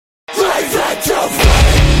Hey,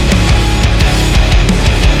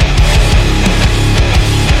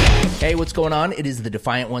 what's going on? It is the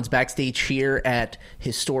Defiant Ones backstage here at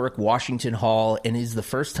historic Washington Hall, and it is the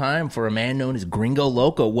first time for a man known as Gringo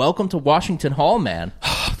Loco. Welcome to Washington Hall, man.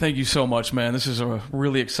 Thank you so much, man. This is a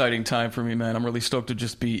really exciting time for me, man. I'm really stoked to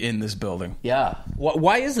just be in this building. Yeah.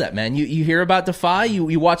 Why is that, man? You hear about Defy?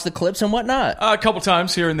 You watch the clips and whatnot? A couple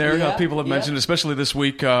times here and there. Yeah, People have mentioned, especially this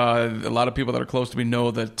week, a lot of people that are close to me know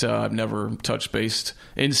that I've never touched base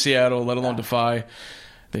in Seattle, let alone Defy.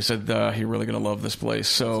 They said you're really going to love this place.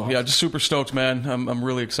 So, awesome. Yeah, just super stoked, man. I'm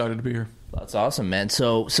really excited to be here. That's awesome, man.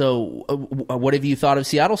 So, what have you thought of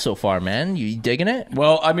Seattle so far, man? You digging it?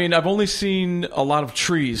 Well, I mean, I've only seen a lot of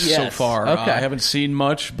trees so far. Okay. I haven't seen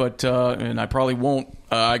much, but and I probably won't.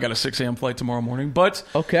 I got a 6 a.m. flight tomorrow morning. But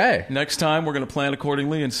next time we're going to plan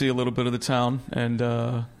accordingly and see a little bit of the town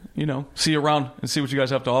and, see you around and see what you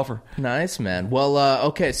guys have to offer. Nice, man. Well,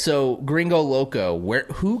 okay, so Gringo Loco,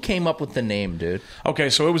 who came up with the name, dude? Okay,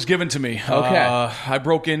 so it was given to me. Okay. I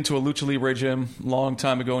broke into a Lucha Libre gym a long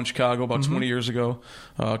time ago in Chicago, about 20 years ago,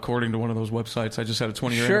 according to one of those websites. I just had a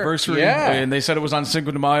 20-year anniversary, and they said it was on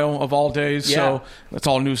Cinco de Mayo of all days, so that's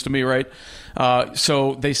all news to me, right?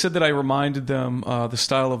 So they said that I reminded them the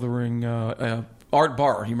style of the ring, Art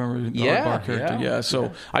Barr. You remember the Art Barr character? Yeah.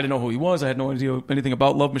 So I didn't know who he was. I had no idea anything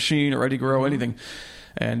about Love Machine or Eddie Guerrero, anything.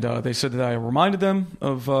 And they said that I reminded them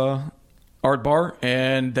of Art Barr,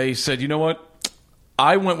 and they said, you know what?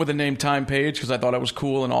 I went with the name Time Page because I thought it was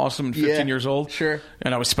cool and awesome and 15 years old. Sure.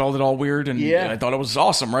 And I was spelled it all weird, and I thought it was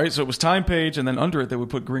awesome, right? So it was Time Page, and then under it they would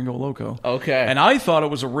put Gringo Loco. Okay. And I thought it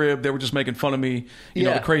was a rib. They were just making fun of me,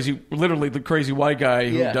 the crazy white guy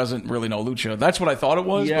who doesn't really know lucha. That's what I thought it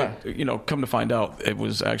was, but come to find out, it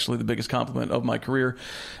was actually the biggest compliment of my career.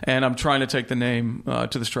 And I'm trying to take the name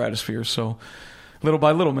to the stratosphere, so little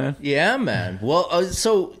by little, man. Yeah, man. Well,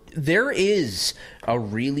 so there is a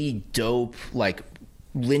really dope,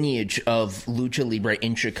 lineage of Lucha Libre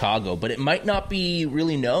in Chicago, but it might not be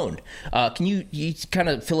really known. Can you kind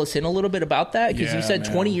of fill us in a little bit about that? Because you said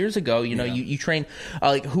 20 years ago, you trained,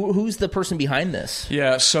 who's the person behind this?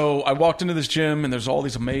 Yeah, so I walked into this gym and there's all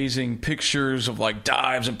these amazing pictures of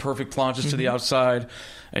dives and perfect planches to the outside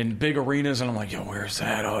and big arenas, and I'm like, yo, where's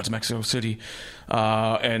that? Oh, it's Mexico City.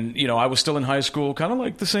 And I was still in high school, kind of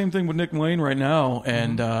like the same thing with Nick Wayne right now,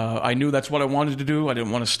 and I knew that's what I wanted to do. I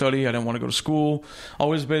didn't want to study. I didn't want to go to school.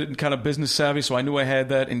 Always been kind of business savvy, so I knew I had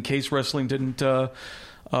that in case wrestling didn't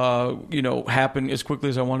happen as quickly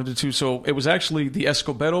as I wanted it to. So it was actually the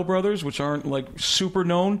Escobedo brothers, which aren't super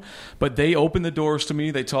known, but they opened the doors to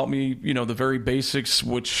me. They taught me, the very basics,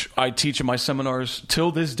 which I teach in my seminars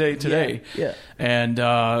till this day today. Yeah. And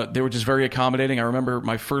they were just very accommodating. I remember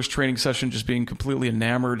my first training session just being completely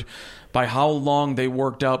enamored by how long they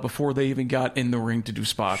worked out before they even got in the ring to do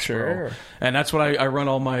spots. Sure. Bro. And that's what I run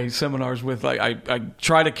all my seminars with. I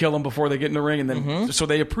try to kill them before they get in the ring, and then so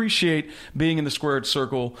they appreciate being in the squared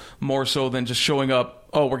circle more so than just showing up,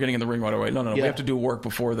 oh, we're getting in the ring right away. No. We have to do work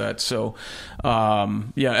before that. So,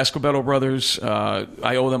 Escobedo brothers,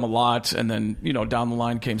 I owe them a lot. And then, down the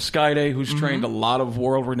line came Skyday, who's trained a lot of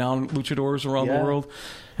world-renowned luchadors around the world.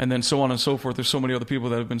 And then so on and so forth. There's so many other people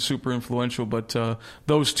that have been super influential, but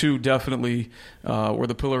those two definitely were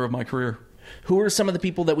the pillar of my career. Who are some of the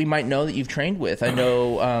people that we might know that you've trained with? I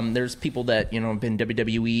know there's people that have been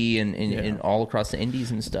WWE and all across the indies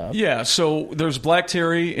and stuff. Yeah, so there's Black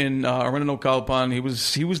Terry in Arena Naucalpan.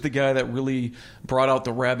 He was the guy that really brought out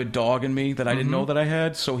the rabid dog in me that I didn't know that I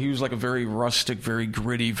had. So he was like a very rustic, very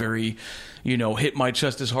gritty, very hit my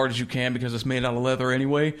chest as hard as you can because it's made out of leather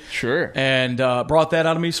anyway. Sure. And brought that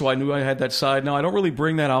out of me, so I knew I had that side. Now I don't really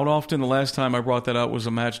bring that out often. The last time I brought that out was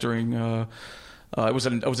a match during. It was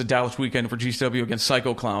a Dallas weekend for GCW against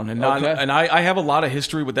Psycho Clown, and I have a lot of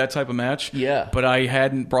history with that type of match. Yeah, but I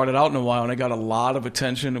hadn't brought it out in a while, and I got a lot of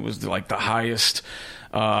attention. It was the highest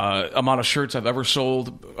amount of shirts I've ever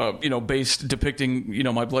sold, based depicting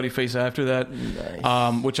my bloody face after that.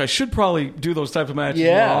 Nice. Which I should probably do those type of matches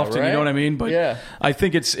more often. Right? You know what I mean? But I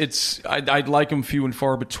think I'd like them few and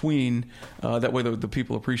far between. That way the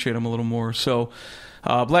people appreciate them a little more. So.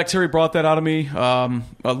 Black Terry brought that out of me.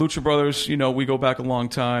 Lucha Brothers, we go back a long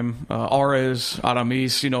time. Ares,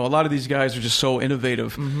 Aramis, a lot of these guys are just so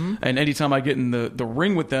innovative. And anytime I get in the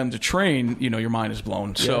ring with them to train, your mind is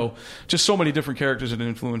blown. Yeah. So just so many different characters and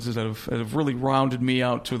influences that have really rounded me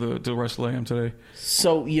out to the wrestler I am today.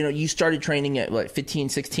 So, you started training at 15,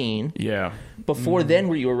 16. Yeah. Before then,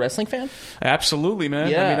 were you a wrestling fan? Absolutely, man.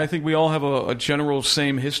 Yeah. I mean, I think we all have a general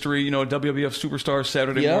same history. WWF Superstar,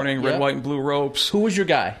 Saturday morning, red, white, and blue ropes. Who was your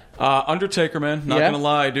guy? Undertaker, man. Not gonna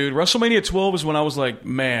lie, dude. WrestleMania 12 is when I was like,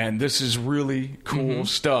 man, this is really cool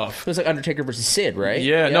stuff. It was like Undertaker versus Sid, right?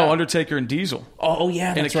 Yeah, no, Undertaker and Diesel. Oh,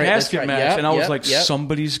 yeah, in a casket match, and I was like,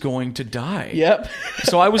 somebody's going to die. Yep.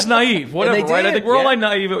 So I was naive, whatever, right? I think we're all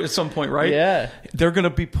naive at some point, right? Yeah. They're going to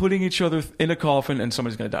be putting each other in a coffin, and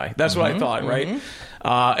somebody's going to die. That's what I thought, right?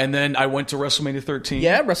 And then I went to WrestleMania 13.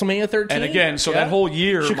 Yeah, WrestleMania 13. And again, so that whole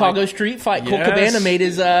year... Chicago street fight. Colt Cabana made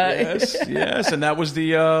his... Yes, and that was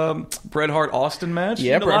the Bret Hart-Austin match.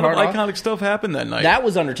 Yeah, a lot of iconic stuff happened that night. That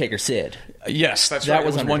was Undertaker-Sid. Yes, that's right. It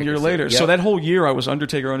was 1 year later. Yep. So that whole year I was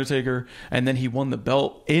Undertaker, and then he won the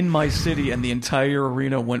belt in my city, and the entire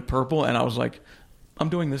arena went purple, and I was like... I'm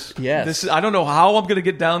doing this. Yes. I don't know how I'm going to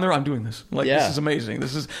get down there. I'm doing this. This is amazing.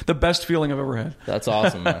 This is the best feeling I've ever had. That's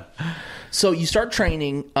awesome, man. So you start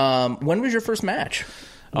training. When was your first match?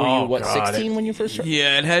 Were you, 16 when you first started?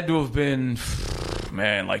 Yeah, it had to have been,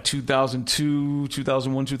 man, like 2002,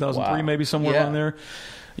 2001, 2003, maybe somewhere around there.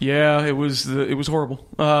 Yeah, it was horrible.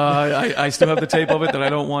 I still have the tape of it that I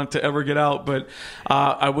don't want to ever get out. But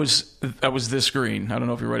I was this green. I don't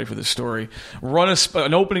know if you're ready for this story. Run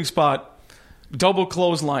an opening spot. Double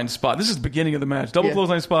clothesline spot. This is the beginning of the match. Double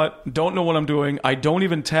clothesline spot. Don't know what I'm doing. I don't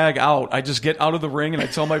even tag out. I just get out of the ring and I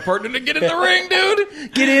tell my partner to get in the ring,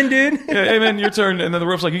 dude. Get in, dude. Yeah, hey, man, your turn. And then the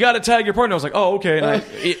ref's like, you got to tag your partner. I was like, oh, okay. And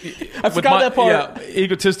I forgot that part. Yeah,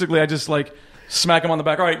 egotistically, I just smack him on the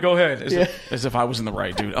back. All right, go ahead. As if I was in the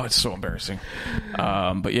right, dude. Oh, it's so embarrassing.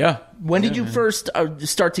 But yeah. When did you first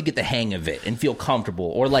start to get the hang of it and feel comfortable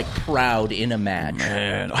or proud in a match?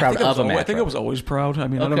 Man, proud of a match. I think I was always proud. I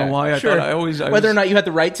mean, I don't know why. Whether or not you had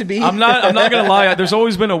the right to be. I'm not going to lie. There's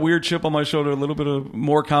always been a weird chip on my shoulder, a little bit of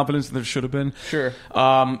more confidence than there should have been. Sure.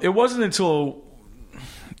 It wasn't until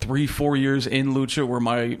 3-4 years in lucha where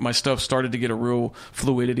my stuff started to get a real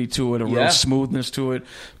fluidity to it, a real smoothness to it,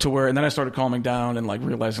 and then I started calming down and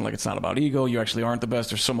realizing it's not about ego. You actually aren't the best.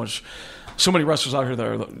 There's so many wrestlers out here that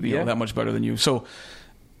are that much better than you. So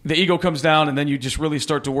the ego comes down, and then you just really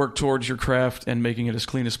start to work towards your craft and making it as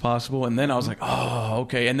clean as possible. And then I was like, oh,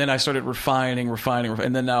 okay. And then I started refining,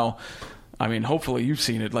 and then now. I mean, hopefully you've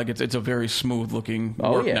seen it. It's a very smooth looking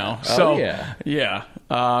work now. So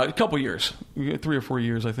a couple years, 3 or 4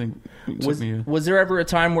 years, I think. Was there ever a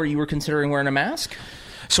time where you were considering wearing a mask?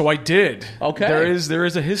 So I did. Okay, there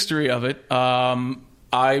is a history of it.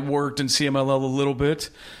 I worked in CMLL a little bit.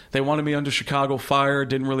 They wanted me under Chicago Fire.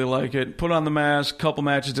 Didn't really like it. Put on the mask. Couple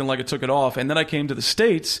matches. Didn't like it. Took it off. And then I came to the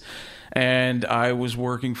States. And I was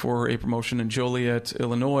working for a promotion in Joliet,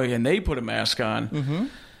 Illinois, and they put a mask on. Mm-hmm.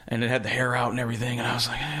 And it had the hair out and everything, and I was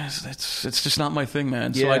like, it's just not my thing,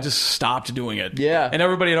 man. So I just stopped doing it. Yeah. And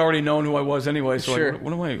everybody had already known who I was anyway. So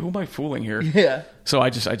who am I fooling here? Yeah. So I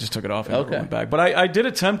just took it off and never went back. But I did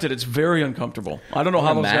attempt it. It's very uncomfortable. I don't know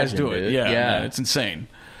how those guys do it. Yeah, man, it's insane.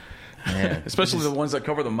 Man, especially the ones that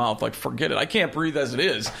cover the mouth. Forget it. I can't breathe as it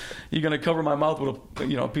is. You're going to cover my mouth with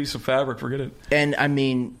a piece of fabric. Forget it. And I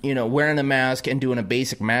mean, wearing a mask and doing a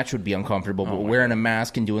basic match would be uncomfortable, but wearing a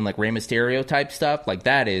mask and doing Rey Mysterio type stuff,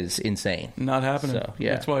 that is insane. Not happening. So,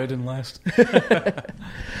 yeah. That's why it didn't last.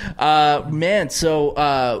 Man,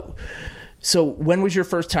 so when was your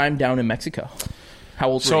first time down in Mexico? How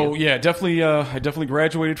old were you? Yeah, definitely. I definitely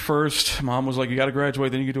graduated first. Mom was like, "You got to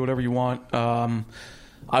graduate, then you can do whatever you want."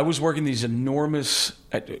 I was working these enormous.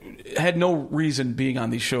 I had no reason being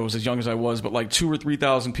on these shows as young as I was, but 2,000 or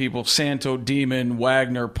 3,000 people. Santo, Demon,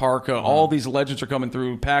 Wagner, Parka, all these legends are coming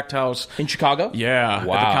through. Packed house in Chicago. Yeah,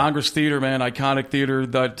 wow. At the Congress Theater, man, iconic theater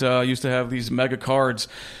that used to have these mega cards,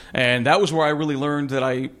 and that was where I really learned that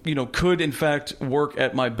I, could in fact work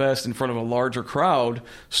at my best in front of a larger crowd.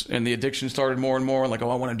 And the addiction started more and more. I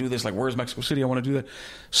want to do this. Where's Mexico City? I want to do that.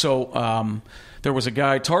 So. There was a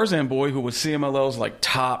guy, Tarzan Boy, who was CMLL's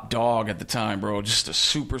top dog at the time, bro. Just a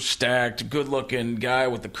super stacked, good-looking guy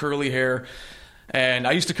with the curly hair. And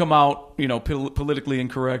I used to come out, politically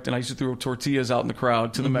incorrect, and I used to throw tortillas out in the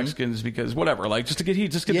crowd to the Mexicans because whatever, just to get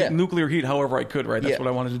heat, just get the nuclear heat however I could, right? That's what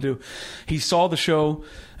I wanted to do. He saw the show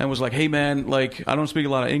and was like, hey, man, I don't speak a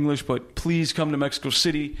lot of English, but please come to Mexico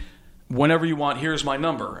City whenever you want. Here's my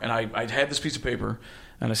number. And I had this piece of paper.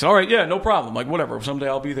 And I said, all right, yeah, no problem. Whatever. Someday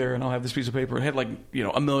I'll be there and I'll have this piece of paper. It had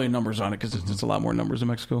a million numbers on it because it's a lot more numbers in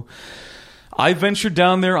Mexico. I ventured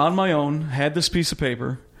down there on my own, had this piece of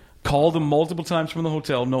paper, called them multiple times from the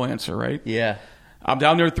hotel, no answer, right? Yeah. I'm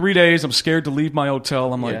down there 3 days. I'm scared to leave my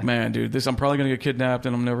hotel. I'm like, man, dude, I'm probably going to get kidnapped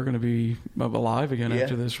and I'm never going to be alive again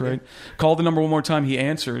after this, right? Call the number one more time. He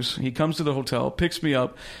answers. He comes to the hotel, picks me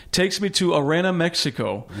up, takes me to Arena,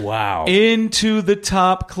 Mexico. Wow. Into the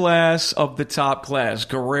top class of the top class.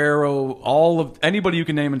 Guerrero, anybody you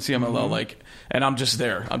can name in CMLL. And I'm just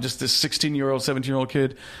there. I'm just this 16-year-old, 17-year-old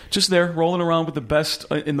kid, just there, rolling around with the best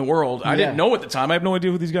in the world. I didn't know at the time. I have no idea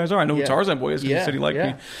who these guys are. I know who Tarzan Boy is because he said he liked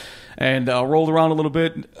me. And rolled around a little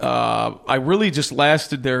bit. I really just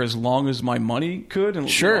lasted there as long as my money could. And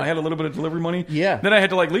I had a little bit of delivery money. Yeah. Then I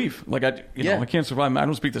had to leave. Like I can't survive. I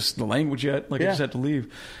don't speak the language yet. I just had to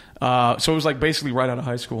leave. So it was basically right out of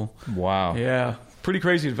high school. Wow. Yeah. Pretty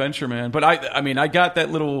crazy adventure, man. But I got that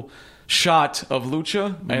little shot of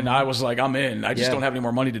lucha, and I was like, I'm in. I just don't have any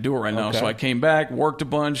more money to do it right now. So I came back, worked a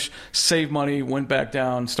bunch, saved money, went back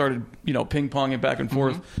down, started ping-ponging back and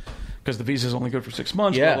forth because the visa's only good for 6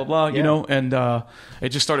 months, blah, blah, blah, you know. And it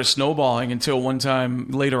just started snowballing until one time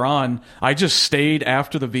later on, I just stayed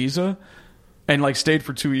after the visa and stayed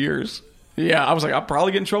for 2 years. Yeah, I was like, I'll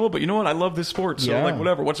probably get in trouble, but you know what? I love this sport, so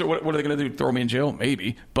whatever. What are they going to do? Throw me in jail?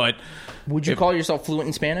 Maybe, but would you call yourself fluent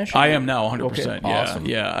in Spanish? I am now, 100%. Okay, yeah, awesome.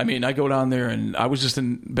 Yeah. I mean, I go down there, and I was just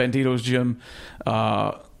in Bandito's gym,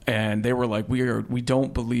 and they were like, "We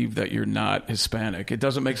don't believe that you're not Hispanic. It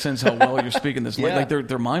doesn't make sense how well you're speaking this."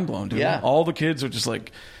 They're mind blown, dude. Yeah. All the kids are just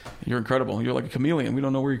like, "You're incredible. You're like a chameleon. We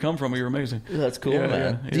don't know where you come from, but you're amazing." That's cool,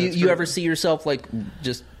 man. Do you ever see yourself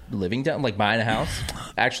just living down, buying a house,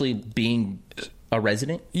 actually being a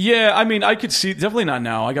resident? Yeah, I mean, I could see, definitely not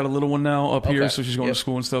now. I got a little one now up here, so she's going to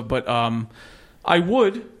school and stuff. But I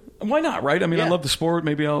would. Why not, right? I mean, I love the sport.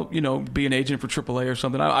 Maybe I'll, be an agent for AAA or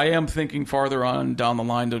something. I am thinking farther on down the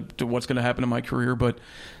line to what's going to happen in my career. But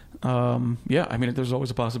I mean, there's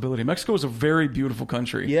always a possibility. Mexico is a very beautiful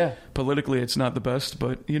country. Yeah. Politically, it's not the best,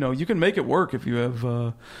 but you can make it work if you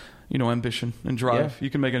have ambition and drive. You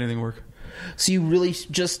can make anything work. So you really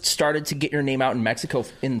just started to get your name out in Mexico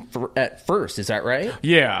at first, is that right?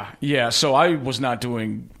 Yeah. So I was not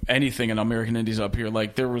doing anything in American Indies up here.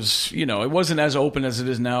 There was, it wasn't as open as it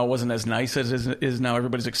is now. It wasn't as nice as it is now.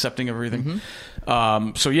 Everybody's accepting everything.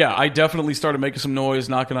 I definitely started making some noise,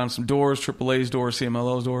 knocking on some doors, AAA's door,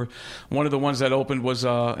 CMLL's door. One of the ones that opened was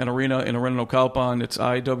an arena in Arena-Naucalpan. It's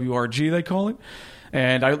IWRG, they call it.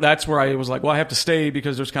 And that's where I was like, well, I have to stay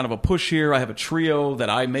because there's kind of a push here. I have a trio that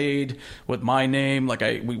I made with my name.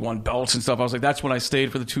 We won belts and stuff. I was like, that's when I stayed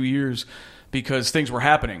for the 2 years because things were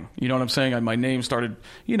happening. You know what I'm saying? My name started,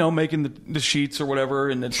 making the sheets or whatever,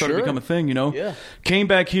 and it started to become a thing, Yeah. Came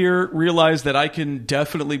back here, realized that I can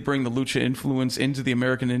definitely bring the lucha influence into the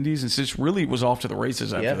American Indies, and just really was off to the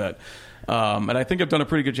races after that. And I think I've done a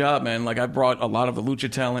pretty good job, man. I brought a lot of the lucha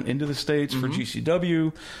talent into the States for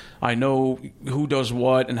GCW. I know who does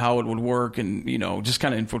what and how it would work, and just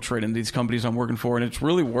kind of infiltrating these companies I'm working for, and it's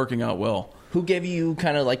really working out well. Who gave you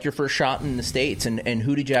kind of your first shot in the States, and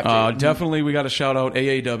who did you have to? Definitely, we got to shout out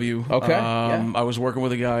AAW. Okay. I was working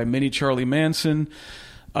with a guy, Mini Charlie Manson.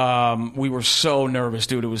 We were so nervous,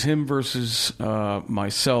 dude. It was him versus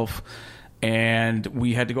myself, and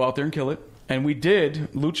we had to go out there and kill it. And we did,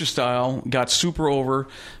 lucha style, got super over,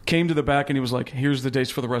 came to the back, and he was like, here's the dates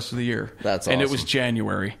for the rest of the year. That's awesome. And it was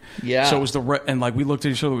January. Yeah. So it was we looked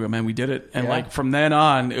at each other, we go, man, we did it. And from then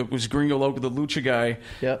on, it was Gringo Loco, the lucha guy,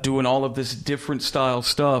 doing all of this different style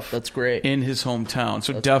stuff. That's great. In his hometown.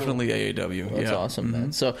 So definitely cool. AAW. That's awesome,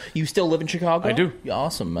 man. So you still live in Chicago? I do.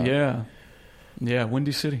 Awesome, man. Yeah,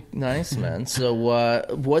 Windy City. Nice, man. So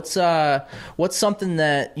what's something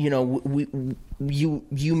that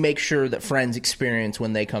you make sure that friends experience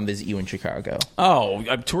when they come visit you in Chicago? Oh,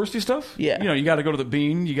 touristy stuff? Yeah. You got to go to the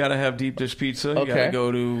Bean. You got to have deep dish pizza. You got to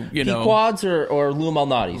go to, Pequod's or Lou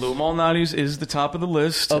Malnati's? Lou Malnati's is the top of the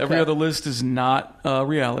list. Okay. Every other list is not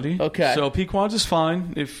reality. Okay. So Pequod's is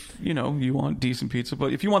fine if, you want decent pizza.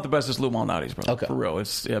 But if you want the best, it's Lou Malnati's, bro. Okay. For real.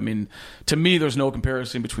 To me, there's no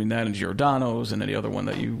comparison between that and Giordano's and any other one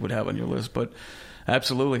that you would have on your list. But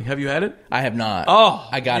absolutely. Have you had it? I have not. Oh,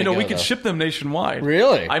 I got it. We could ship them nationwide.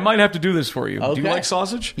 Really? I might have to do this for you. Okay. Do you like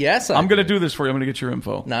sausage? Yes, I'm going to do this for you. I'm going to get your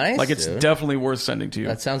info. Nice. It's definitely worth sending to you.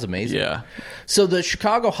 That sounds amazing. Yeah. So the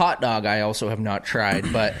Chicago hot dog, I also have not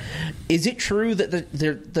tried, but is it true that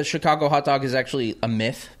the Chicago hot dog is actually a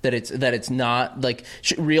myth? That it's not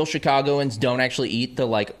real Chicagoans don't actually eat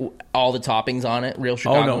all the toppings on it? Real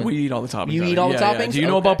Chicagoans? Oh no, we eat all the toppings. You eat all the toppings? Yeah. Do you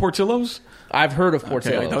know about Portillo's? I've heard of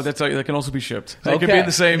Portillo's. Okay, no, that can also be shipped. It could be in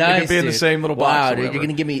the same. Nice, it could be in the same little box. Wow, dude, you're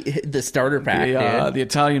gonna give me the starter pack. The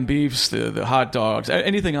Italian beefs, the hot dogs,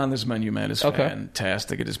 anything on this menu, man, is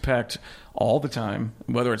fantastic. It is packed all the time,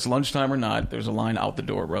 whether it's lunchtime or not. There's a line out the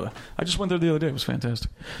door, brother. I just went there the other day. It was fantastic.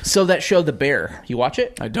 So that show, The Bear, you watch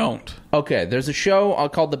it? I don't. Okay, there's a show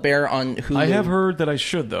called The Bear on Hulu. I have heard that I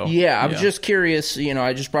should, though. Yeah, I was just curious.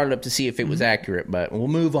 I just brought it up to see if it was accurate, but we'll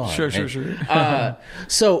move on. Sure.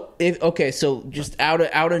 So just out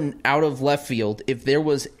of left field, if there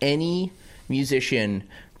was any musician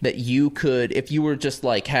that you could, if you were just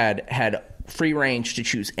had free range to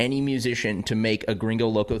choose any musician to make a Gringo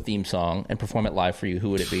Loco theme song and perform it live for you, who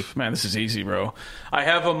would it be? Man, this is easy, bro. I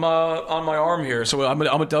have them on my arm here. So I'm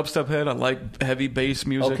a dubstep head. I like heavy bass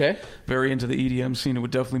music. Okay. Very into the EDM scene. It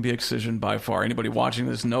would definitely be Excision by far. Anybody watching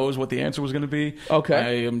this knows what the answer was going to be. Okay. I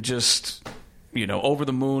am just, over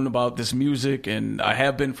the moon about this music, and I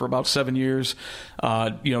have been for about 7 years.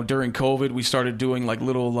 During COVID, we started doing like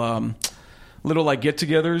little like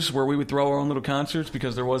get-togethers where we would throw our own little concerts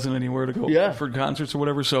because there wasn't anywhere to go for concerts or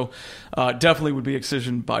whatever. So definitely would be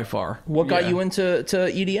Excision by far. What got you into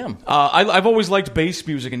EDM? I've always liked bass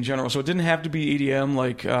music in general, so it didn't have to be EDM.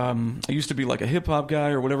 Like I used to be like a hip-hop guy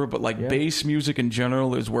or whatever, but like bass music in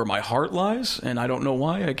general is where my heart lies, and I don't know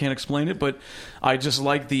why. I can't explain it, but I just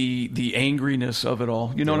like the angriness of it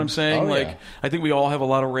all. You know what I'm saying? I think we all have a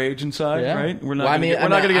lot of rage inside, right? We're not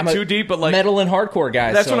going to get too deep, but like metal and hardcore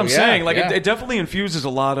guys. That's what I'm saying. Like it definitely infuses a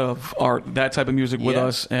lot of that type of music with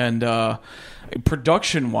us, and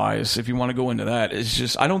production wise, if you want to go into that, it's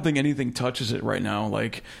just I don't think anything touches it right now.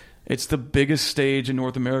 Like it's the biggest stage in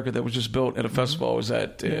North America that was just built at a festival. I was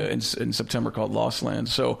at in September called Lost Land.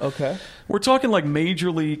 So we're talking like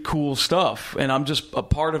majorly cool stuff, and I'm just a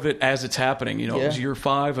part of it as it's happening. It was year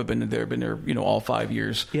 5. I've been there, all 5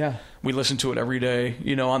 years. Yeah. We listen to it every day.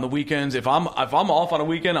 On the weekends, if I'm off on a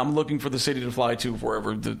weekend, I'm looking for the city to fly to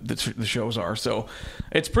wherever the shows are. So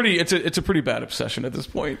it's a pretty bad obsession at this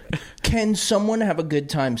point. Can someone have a good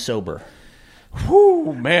time sober?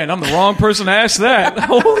 Whew, man, I'm the wrong person to ask that.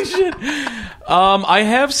 Holy shit. I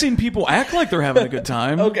have seen people act like they're having a good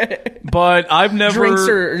time. Okay. But I've never... Drinks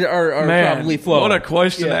are probably flowing. What a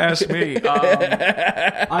question to ask me.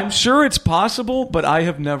 I'm sure it's possible, but I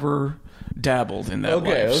have never dabbled in that life.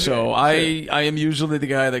 Okay. So I am usually the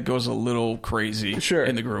guy that goes a little crazy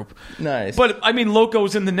in the group. Nice. But, I mean,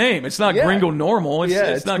 Loco's in the name. It's not Gringo Normal.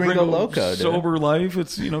 It's not Gringo Loco, Sober Life.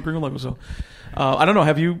 It's, Gringo Loco. So... I don't know.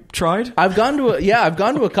 Have you tried? I've gone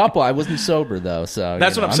to a couple. I wasn't sober though, so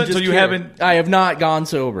that's what I'm saying. So you haven't? I have not gone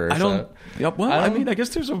sober. I don't. Yep. Well, I mean, I guess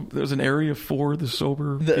there's an area for the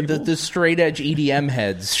sober people. The straight edge EDM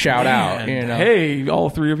heads shout out. Hey, all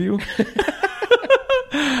 3 of you.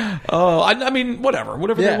 I mean, whatever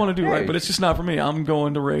they want to do, right? But it's just not for me. I'm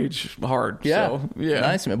going to rage hard. Yeah, so,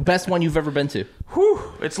 nice man. Best one you've ever been to?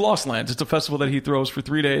 Whew. It's Lost Lands. It's a festival that he throws for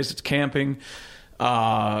 3 days. It's camping.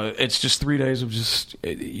 It's just 3 days of just...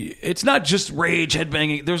 It's not just rage,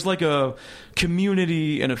 headbanging. There's like a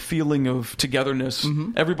community and a feeling of togetherness.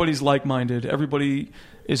 Mm-hmm. Everybody's like-minded. Everybody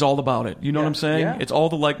is all about it. You know what I'm saying? Yeah. It's all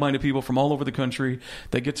the like-minded people from all over the country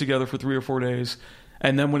that get together for 3 or 4 days.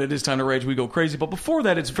 And then when it is time to rage, we go crazy. But before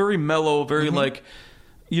that, it's very mellow, very like...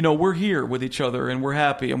 we're here with each other and we're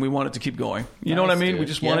happy and we want it to keep going. You know what I mean? Dude. We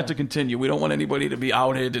just want it to continue. We don't want anybody to be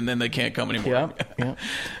outed and then they can't come anymore. Yeah.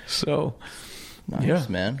 So... Nice,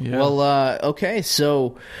 man. Yeah. Well, okay.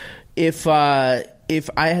 So, if I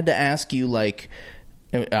had to ask you, like,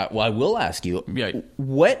 I will ask you,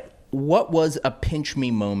 what was a pinch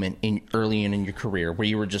me moment early in your career where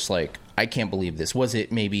you were just like, I can't believe this? Was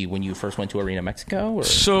it maybe when you first went to Arena Mexico? Or?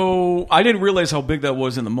 So I didn't realize how big that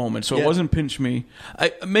was in the moment. So it wasn't pinch me.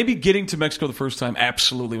 Maybe getting to Mexico the first time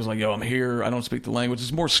absolutely was like, yo, I'm here. I don't speak the language.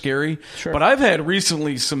 It's more scary. Sure. But I've had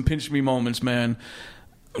recently some pinch me moments, man.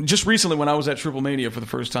 Just recently when I was at Triple Mania for the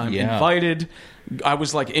first time, invited, I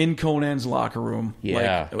was like in Conan's locker room.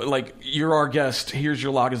 Yeah. Like you're our guest. Here's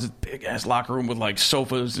your locker. It's a big ass locker room with like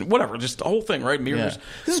sofas and whatever. Just the whole thing, right? Mirrors. Yeah.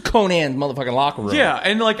 This is Conan's motherfucking locker room. Yeah.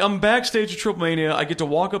 And like I'm backstage at Triple Mania. I get to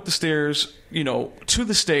walk up the stairs, to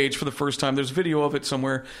the stage for the first time. There's video of it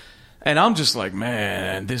somewhere. And I'm just like,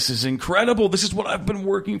 man, this is incredible. This is what I've been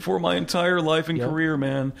working for my entire life and career,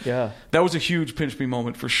 man. Yeah. That was a huge pinch me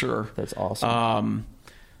moment for sure. That's awesome.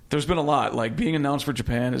 There's been a lot. Like being announced for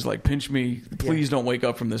Japan is like, pinch me. Please don't wake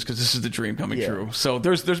up from this because this is the dream coming true. So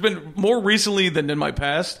there's been more recently than in my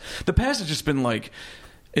past. The past has just been like,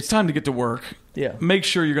 it's time to get to work. Yeah. Make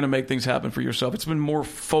sure you're going to make things happen for yourself. It's been more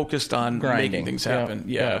focused on making things happen.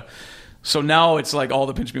 Yeah. So now it's like all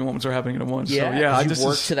the pinch me moments are happening at once. Yeah, so, yeah, I just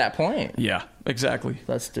worked to that point. Yeah, exactly.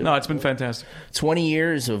 That's dope. No, it's been fantastic. 20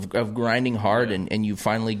 years of grinding hard, and you've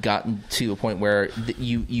finally gotten to a point where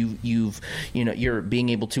you're being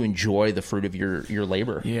able to enjoy the fruit of your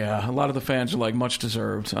labor. Yeah, a lot of the fans are like, much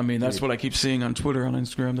deserved. I mean, that's what I keep seeing on Twitter, on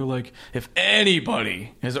Instagram. They're like, if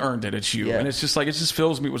anybody has earned it, it's you. Yeah. And it's just like, it just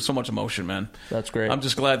fills me with so much emotion, man. That's great. I'm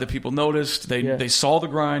just glad that people noticed. They saw the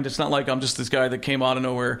grind. It's not like I'm just this guy that came out of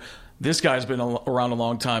nowhere. This guy's been around a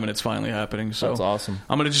long time, and it's finally happening. So that's awesome.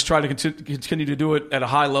 I'm going to just try to continue to do it at a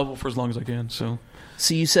high level for as long as I can. So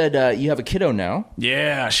So you said you have a kiddo now.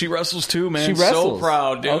 Yeah, she wrestles too, man. She wrestles. So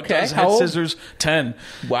proud, dude. Okay. Does How head old? scissors 10.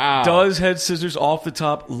 Wow. Does head scissors off the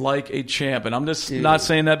top like a champ. And I'm just not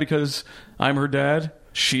saying that because I'm her dad.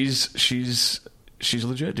 She's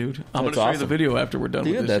legit, dude. I'm going to show you the video after we're done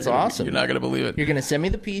with this. Dude, that's awesome. You're not going to believe it. You're going to send me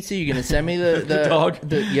the pizza. You're going to send me the dog.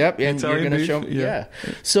 Yep, and Italian you're going to beef? show me. Yeah.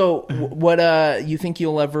 Yeah. So, what you think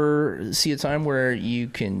you'll ever see a time where you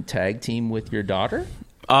can tag team with your daughter?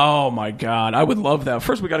 Oh my God, I would love that.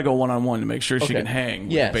 First, we got to go one-on-one to make sure she can hang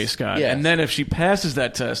with the base guy, and then if she passes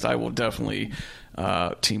that test, I will definitely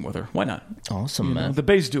team with her. Why not? Awesome, man. The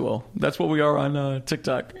base duo. That's what we are on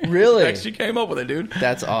TikTok. Really? She came up with it, dude.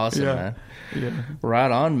 That's awesome, man. Yeah.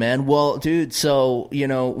 Right on, man. Well, dude, so,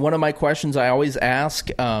 one of my questions I always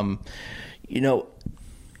ask,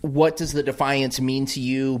 what does the Defiance mean to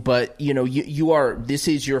you? But, this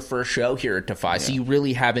is your first show here at Defy, so you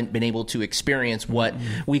really haven't been able to experience what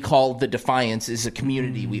we call the Defiance as a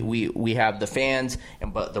community. We have the fans,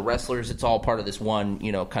 but the wrestlers, it's all part of this one,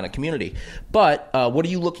 kind of community. But what are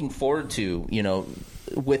you looking forward to,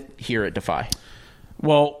 with here at Defy?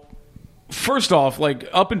 Well, first off,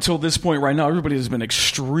 up until this point right now, everybody has been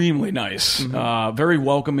extremely nice, very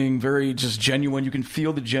welcoming, very just genuine. You can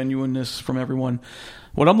feel the genuineness from everyone.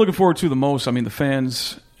 What I'm looking forward to the most, the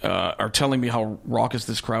fans are telling me how raucous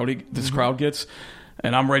this crowd gets,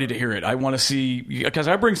 and I'm ready to hear it. I want to see, because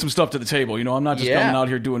I bring some stuff to the table. I'm not just coming out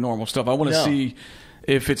here doing normal stuff. I want to see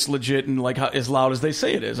if it's legit and as loud as they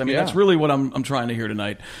say it is. That's really what I'm trying to hear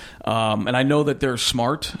tonight. And I know that they're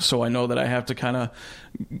smart, so I know that I have to kind of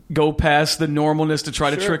go past the normalness to try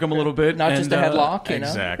to trick them a little bit. Not just a headlock,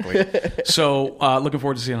 Exactly. So looking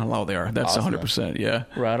forward to seeing how loud they are. That's awesome, 100%, yeah.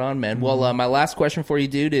 Right on, man. Well, my last question for you,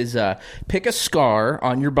 dude, is pick a scar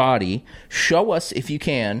on your body. Show us if you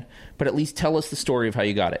can, but at least tell us the story of how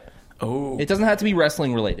you got it. Oh. It doesn't have to be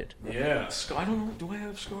wrestling related. Yeah. I don't know. Do I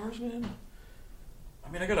have scars, man?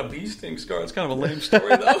 I got a bee sting scar. It's kind of a lame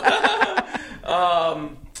story, though.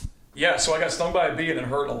 Yeah, so I got stung by a bee and it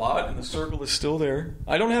hurt a lot, and the circle is still there.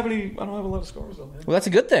 I don't have a lot of scars, though, man. Well, that's a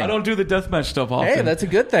good thing. I don't do the deathmatch stuff often. Hey, that's a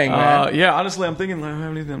good thing, man. Yeah, honestly, I'm thinking, I don't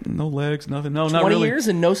have anything, no legs, nothing. No, not really. 20 years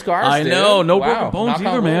and no scars, I dude. know, no Wow. broken bones Knock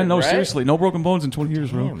either, on man. wood, No, right? seriously, no broken bones in 20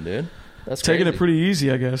 years, bro. Damn, dude. That's taking crazy. it pretty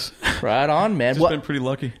easy, I guess. Right on, man. Just been pretty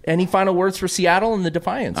lucky. Any final words for Seattle and the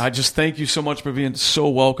Defiance? I just thank you so much for being so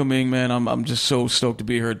welcoming, man. I'm just so stoked to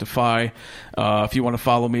be here at Defy. If you want to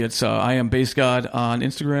follow me, it's I am Base God on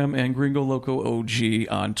Instagram and Gringo Loco OG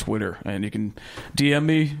on Twitter. And you can DM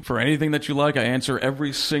me for anything that you like. I answer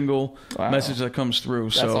every single message that comes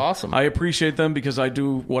through. That's awesome. I appreciate them because I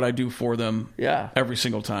do what I do for them every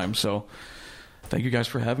single time. So thank you guys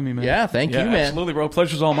for having me, man. Yeah, thank you, man. Absolutely, bro.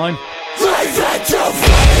 Pleasure's all mine.